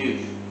from his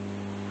youth.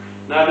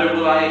 Neither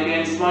will I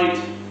again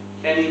smite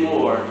any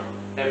more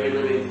every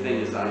living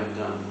thing as I have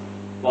done.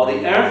 While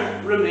the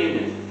earth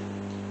remaineth,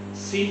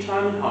 seed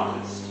time and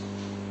harvest,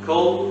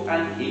 cold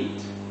and heat,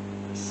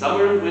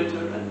 summer and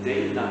winter and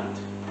day and night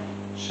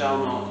shall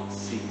not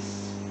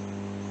cease.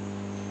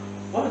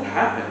 What had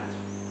happened?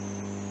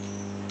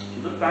 If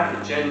you look back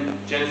at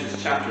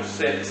Genesis chapter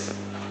 6,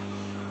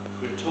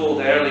 we were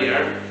told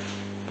earlier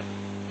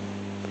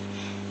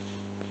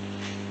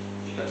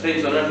that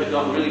things on earth had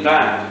gotten really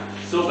bad.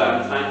 So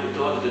bad, in fact, that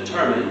God had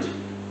determined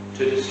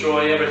to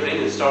destroy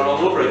everything and start all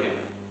over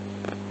again.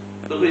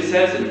 Look what he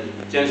says in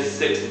Genesis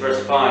 6 verse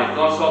 5.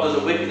 God saw that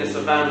the wickedness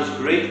of man was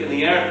great in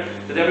the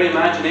earth, that every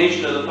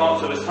imagination of the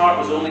thoughts of his heart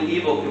was only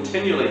evil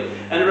continually.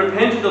 And it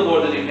repented the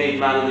Lord that he made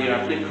man in the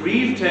earth, and it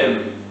grieved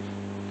him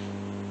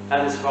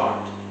at his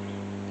heart.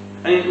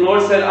 And the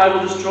Lord said, I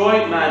will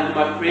destroy man whom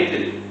I have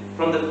created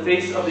from the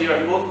face of the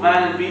earth, both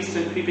man and beast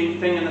and creeping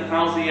thing in the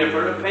fowls of the air,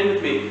 for it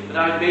repenteth me that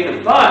I have made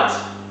him. But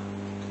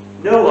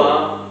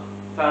Noah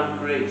found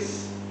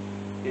grace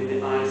in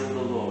the eyes of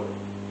the Lord.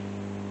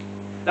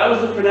 That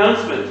was the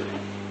pronouncement.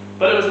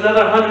 But it was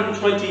another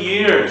 120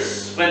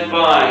 years went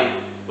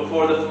by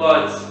before the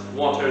flood's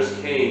waters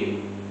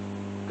came.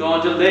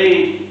 God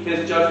delayed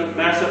his judgment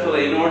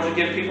mercifully in order to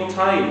give people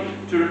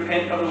time to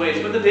repent of their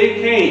ways. But the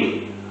day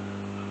came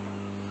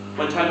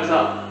when time was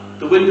up.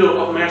 The window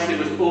of mercy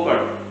was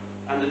over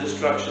and the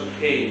destruction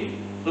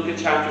came. Look at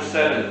chapter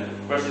 7,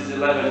 verses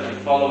 11 and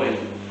following.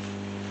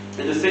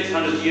 In the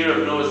 600th year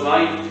of Noah's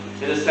life,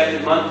 in the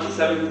second month,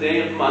 the 7th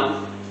day of the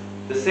month,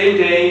 the same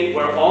day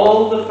were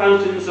all the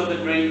fountains of the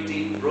great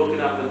deep broken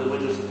up, and the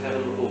windows of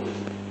heaven were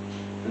opened.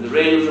 And the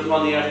rain was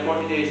upon the earth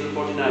 40 days and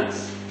 40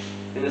 nights.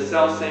 In the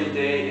selfsame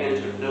day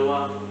entered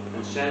Noah,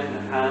 and Shem,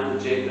 and Ham,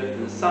 and Japheth,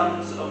 and the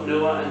sons of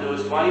Noah, and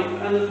Noah's wife,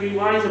 and the 3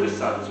 wives of his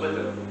sons with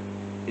him,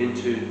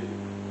 into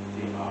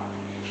the ark,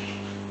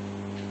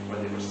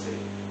 where they were safe.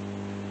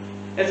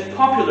 It's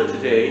popular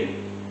today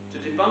to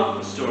debunk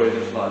the story of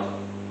the flood.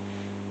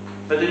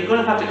 But then you're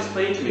going to have to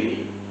explain to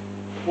me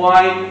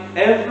why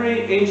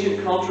every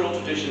ancient cultural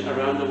tradition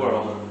around the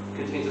world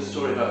contains a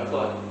story about a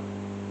flood.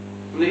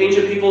 From the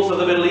ancient peoples of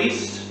the Middle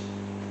East,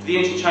 the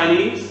ancient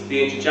Chinese, the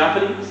ancient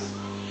Japanese,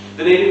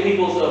 the native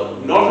peoples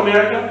of North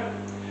America,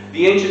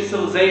 the ancient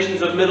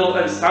civilizations of Middle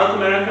and South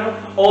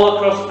America, all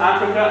across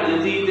Africa, and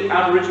indeed the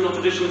Aboriginal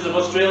traditions of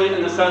Australia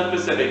and the South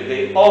Pacific,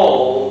 they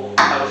all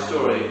have a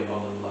story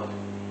of the flood.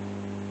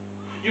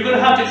 You're going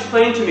to have to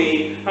explain to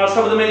me how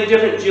some of the many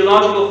different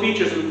geological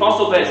features and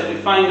fossil beds that we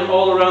find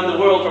all around the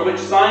world, for which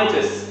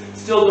scientists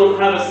still don't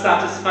have a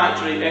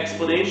satisfactory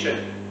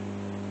explanation.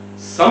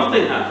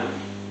 Something happened.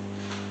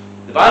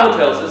 The Bible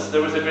tells us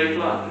there was a great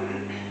flood.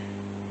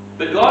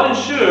 But God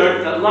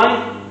ensured that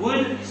life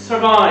would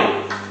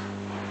survive.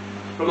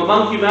 From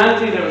among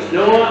humanity there was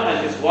Noah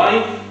and his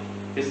wife,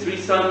 his 3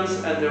 sons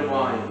and their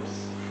wives.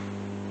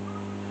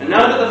 And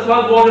now that the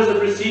flood waters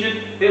had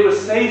receded, it was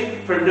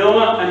safe for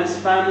Noah and his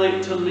family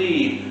to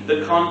leave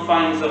the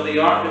confines of the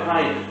ark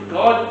behind.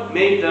 God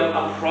made them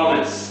a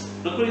promise.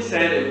 Look what he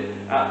said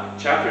in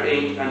chapter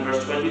 8 and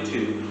verse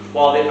 22.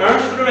 While the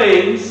earth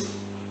remains,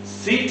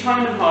 seed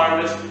time and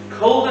harvest,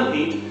 cold and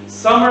heat,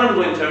 summer and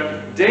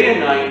winter, day and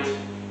night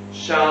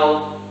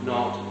shall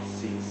not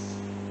cease.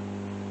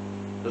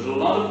 There's a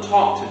lot of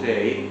talk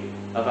today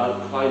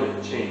about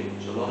climate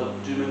change, a lot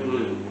of doom and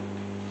gloom.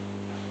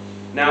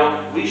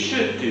 Now, we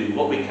should do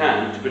what we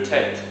can to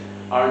protect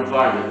our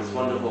environment, this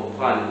wonderful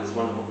planet, this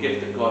wonderful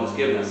gift that God has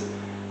given us.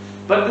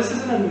 But this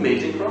is an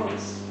amazing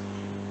promise.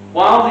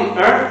 While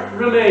the earth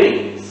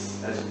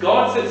remains, as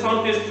God sits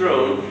on his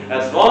throne,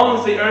 as long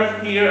as the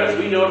earth here, as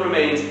we know it,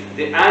 remains,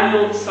 the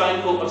annual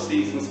cycle of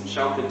seasons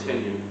shall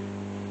continue.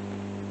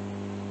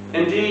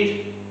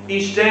 Indeed,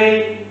 each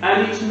day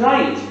and each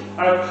night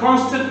are a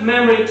constant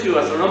memory to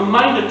us, a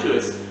reminder to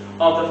us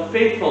of the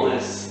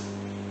faithfulness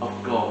of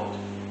God.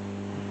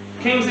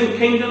 Kings and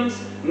kingdoms,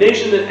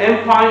 nations and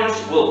empires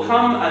will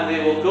come and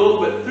they will go,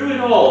 but through it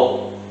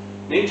all,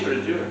 nature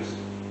endures.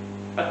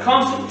 A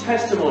constant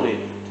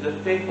testimony to the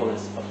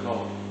faithfulness of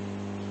God.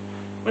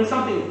 When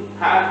something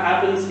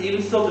happens,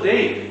 even still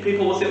today,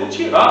 people will say, well,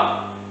 cheer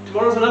up.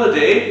 Tomorrow's another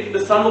day.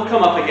 The sun will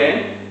come up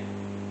again.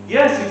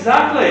 Yes,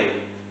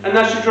 exactly. And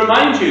that should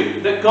remind you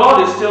that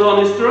God is still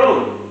on his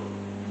throne.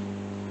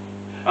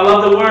 I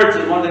love the words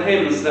in one of the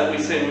hymns that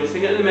we sing. We'll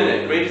sing it in a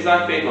minute. Great is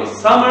thy faithfulness.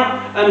 Summer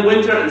and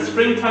winter and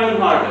springtime and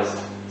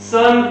harvest.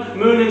 Sun,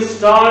 moon and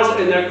stars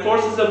in their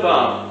courses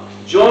above.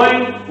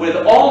 Join with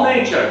all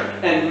nature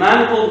in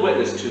manifold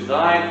witness to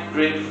thy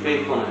great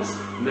faithfulness,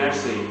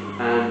 mercy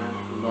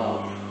and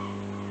love.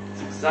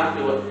 It's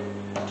exactly what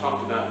I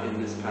talked about in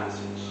this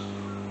passage.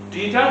 Do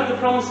you doubt the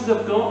promises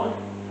of God?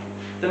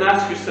 Then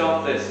ask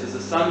yourself this. Does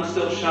the sun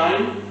still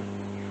shine?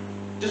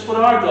 Just what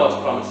are God's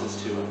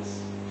promises to us?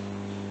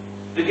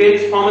 The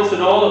greatest promise in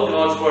all of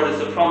God's word is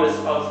the promise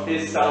of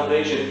his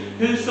salvation.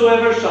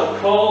 Whosoever shall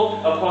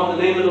call upon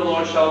the name of the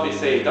Lord shall be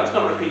saved. That's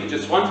not repeated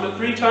just once, but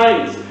 3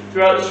 times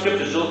throughout the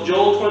scriptures.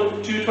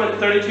 Joel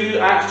 2:32,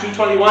 Acts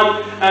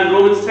 2:21, and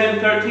Romans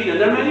 10:13.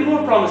 And there are many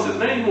more promises,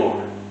 many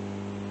more.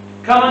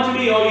 Come unto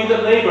me, all you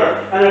that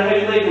labor and are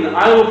heavy laden, and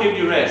I will give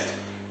you rest.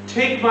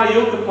 Take my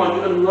yoke upon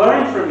you and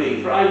learn from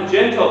me, for I am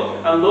gentle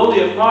and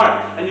lowly of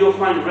heart, and you'll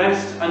find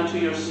rest unto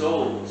your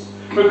souls.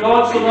 For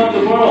God so loved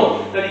the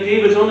world, that he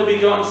gave his only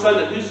begotten Son,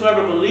 that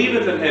whosoever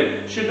believeth in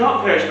him should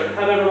not perish, but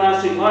have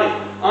everlasting life.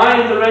 I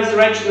am the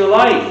resurrection and the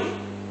life.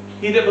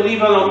 He that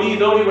believeth on me,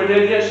 though he were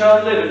dead, yet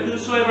shall live. And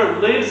whosoever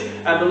lives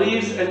and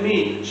believes in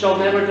me shall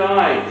never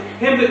die.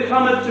 Him that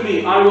cometh to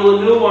me, I will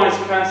in no wise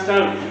cast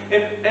out.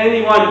 If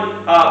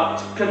anyone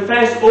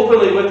confess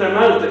openly with their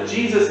mouth that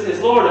Jesus is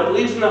Lord, and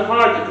believes in their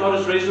heart that God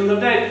has raised him from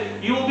the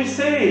dead, you will be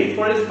saved.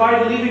 For it is by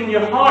believing in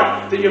your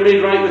heart that you're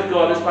made right with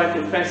God. It is by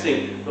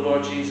confessing the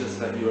Lord Jesus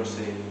that you are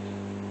saved.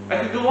 I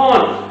could go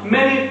on.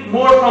 Many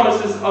more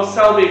promises of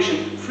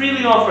salvation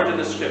freely offered in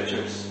the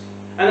Scriptures.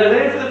 And they're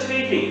there for the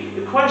taking.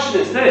 The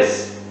question is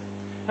this: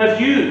 have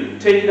you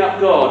taken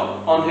up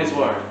God on his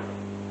word?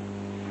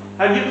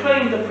 Have you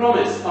claimed the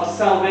promise of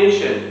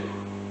salvation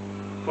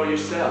for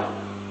yourself?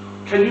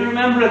 Can you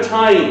remember a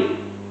time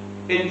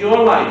in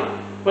your life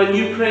when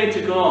you prayed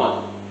to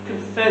God,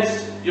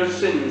 confessed your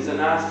sins,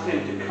 and asked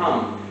him to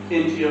come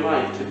into your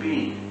life to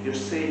be your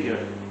Saviour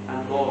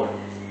and Lord?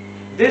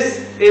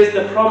 This is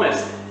the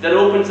promise that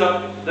opens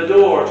up the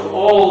door to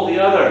all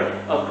the other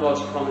of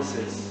God's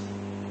promises.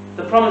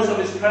 The promise of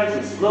his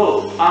presence.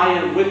 Lo, I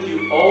am with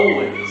you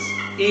always,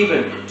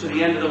 even to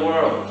the end of the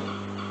world.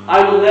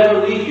 I will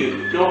never leave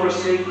you nor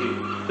forsake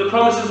you. The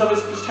promises of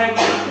his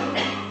protection.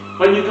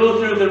 When you go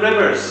through the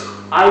rivers,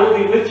 I will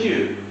be with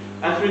you.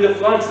 And through the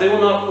floods, they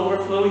will not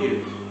overflow you.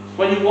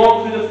 When you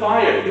walk through the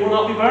fire, you will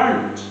not be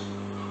burned.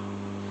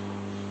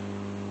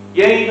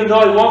 Yea, even though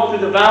I walk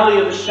through the valley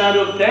of the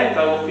shadow of death,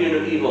 I will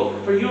fear no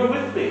evil. For you are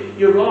with me.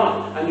 Your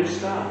rod and your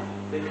staff,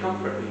 they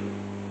comfort me.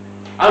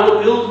 I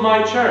will build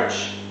my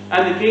church,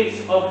 and the gates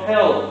of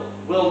hell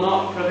will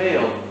not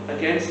prevail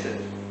against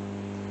it.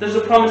 There's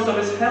a promise of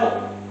his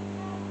help.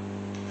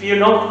 Fear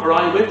not, for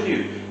I am with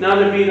you.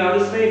 Neither be thou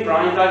dismayed, for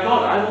I am thy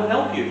God. I will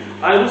help you.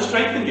 I will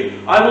strengthen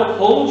you. I will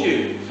hold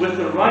you with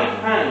the right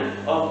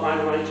hand of my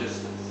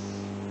righteousness.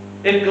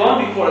 If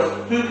God be for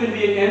us, who can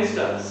be against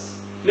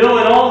us? No,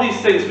 in all these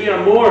things we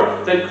are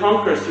more than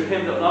conquerors through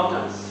him that loved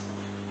us.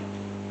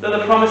 They're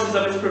the promises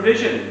of his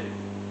provision.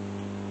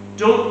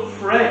 Don't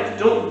fret,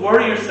 don't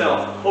worry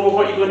yourself over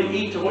what you're going to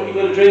eat or what you're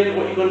going to drink or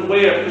what you're going to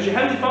wear, because your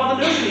Heavenly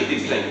Father knows you need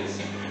these things.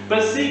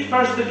 But seek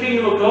first the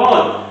kingdom of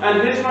God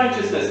and his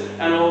righteousness,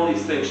 and all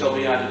these things shall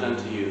be added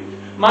unto you.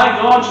 My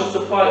God shall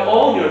supply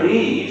all your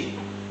need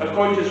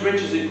according to his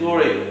riches in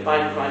glory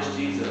by Christ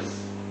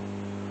Jesus.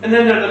 And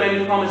then there are the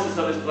many promises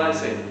of his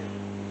blessing.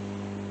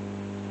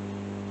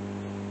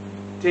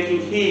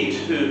 Taking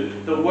heed to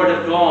the word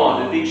of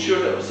God and being sure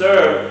to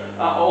observe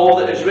all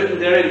that is written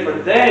therein,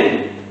 for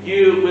then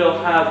you will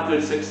have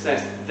good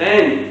success.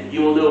 Then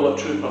you will know what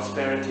true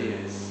prosperity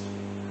is.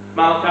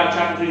 Malachi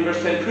chapter 3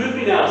 verse 10, prove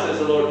me now, says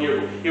the Lord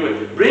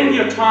herewith. Bring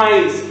your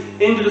tithes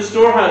into the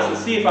storehouse and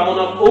see if I will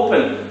not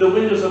open the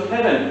windows of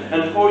heaven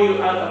and pour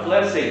you out a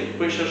blessing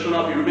which there shall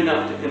not be room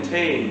enough to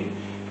contain.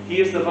 He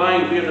is the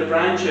vine, we are the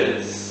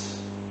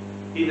branches.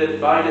 He that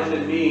abideth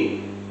in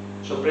me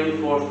shall bring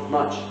forth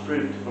much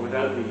fruit, for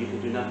without me you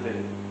can do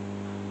nothing.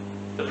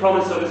 The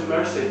promise of his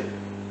mercy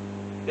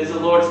is the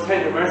Lord's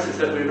tender mercies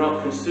that we are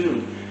not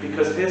consumed,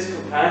 because his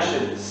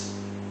compassions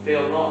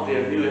fail not, they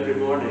are new every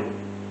morning.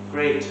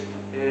 Great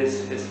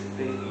is his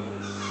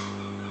faithfulness.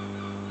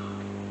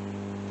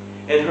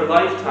 In her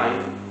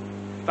lifetime,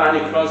 Fanny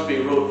Crosby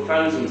wrote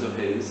thousands of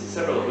hymns,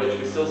 several of which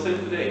we still sing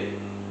today.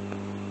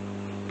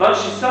 But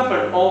she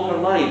suffered all her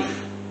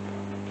life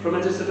from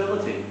a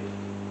disability.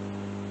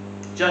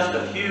 Just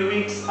a few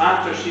weeks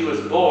after she was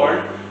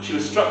born, she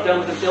was struck down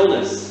with an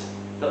illness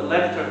that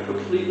left her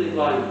completely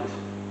blind.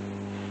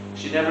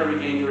 She never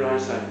regained her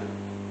eyesight.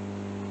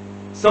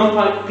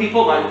 Some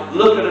people might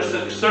look at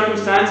her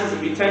circumstances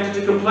and be tempted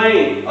to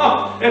complain.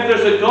 Oh, if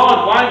there's a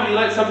God, why would he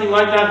let something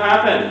like that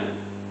happen?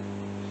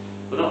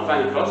 But not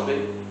Fanny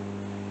Crosby.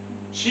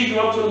 She grew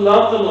up to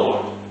love the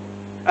Lord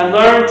and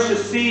learned to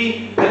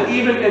see that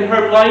even in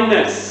her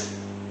blindness,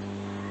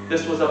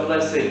 this was a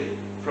blessing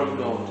from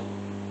God.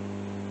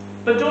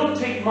 But don't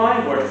take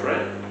my word for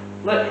it.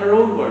 Let her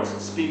own words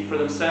speak for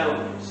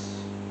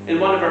themselves. In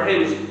one of her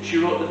hymns, she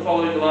wrote the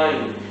following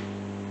line: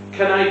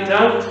 can I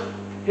doubt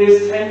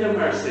his tender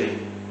mercy,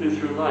 who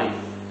through life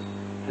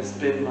has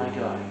been my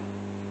guide?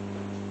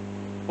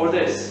 Or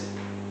this: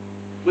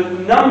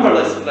 with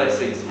numberless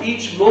blessings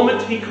each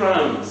moment he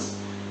crowns,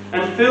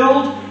 and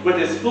filled with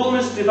his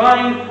fullness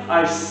divine,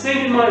 I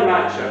sing in my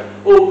rapture,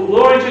 O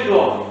glory to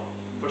God,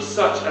 for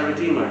such a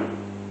Redeemer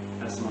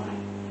as mine.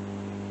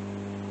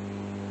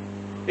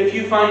 If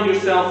you find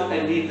yourself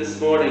in need this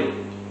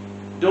morning,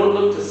 don't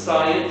look to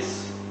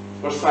science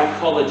or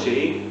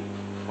psychology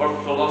or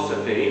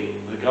philosophy,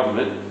 the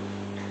government,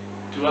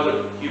 to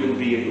other human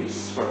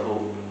beings for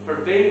hope. For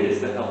vain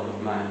is the help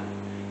of man.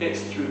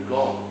 It's through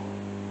God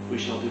we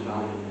shall do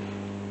valiantly.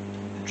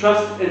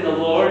 Trust in the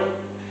Lord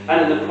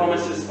and in the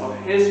promises of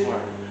his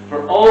word.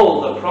 For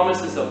all the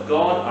promises of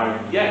God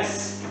are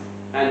yes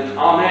and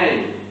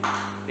amen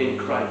in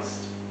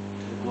Christ,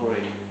 to the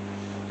glory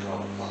of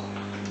God the Father.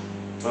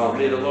 Well,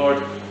 may the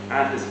Lord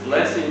add his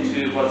blessing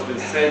to what's been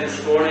said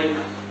this morning,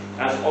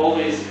 As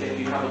always, if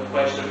you have a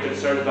question or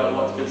concern about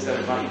what's been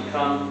said about you,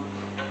 come.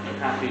 I'm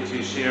happy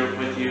to share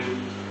with you.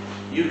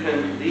 You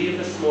can leave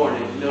this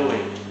morning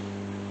knowing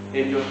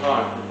in your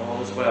heart that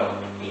all is well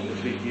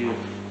between you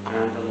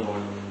and the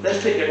Lord.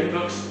 Let's take your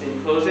books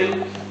in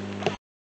closing.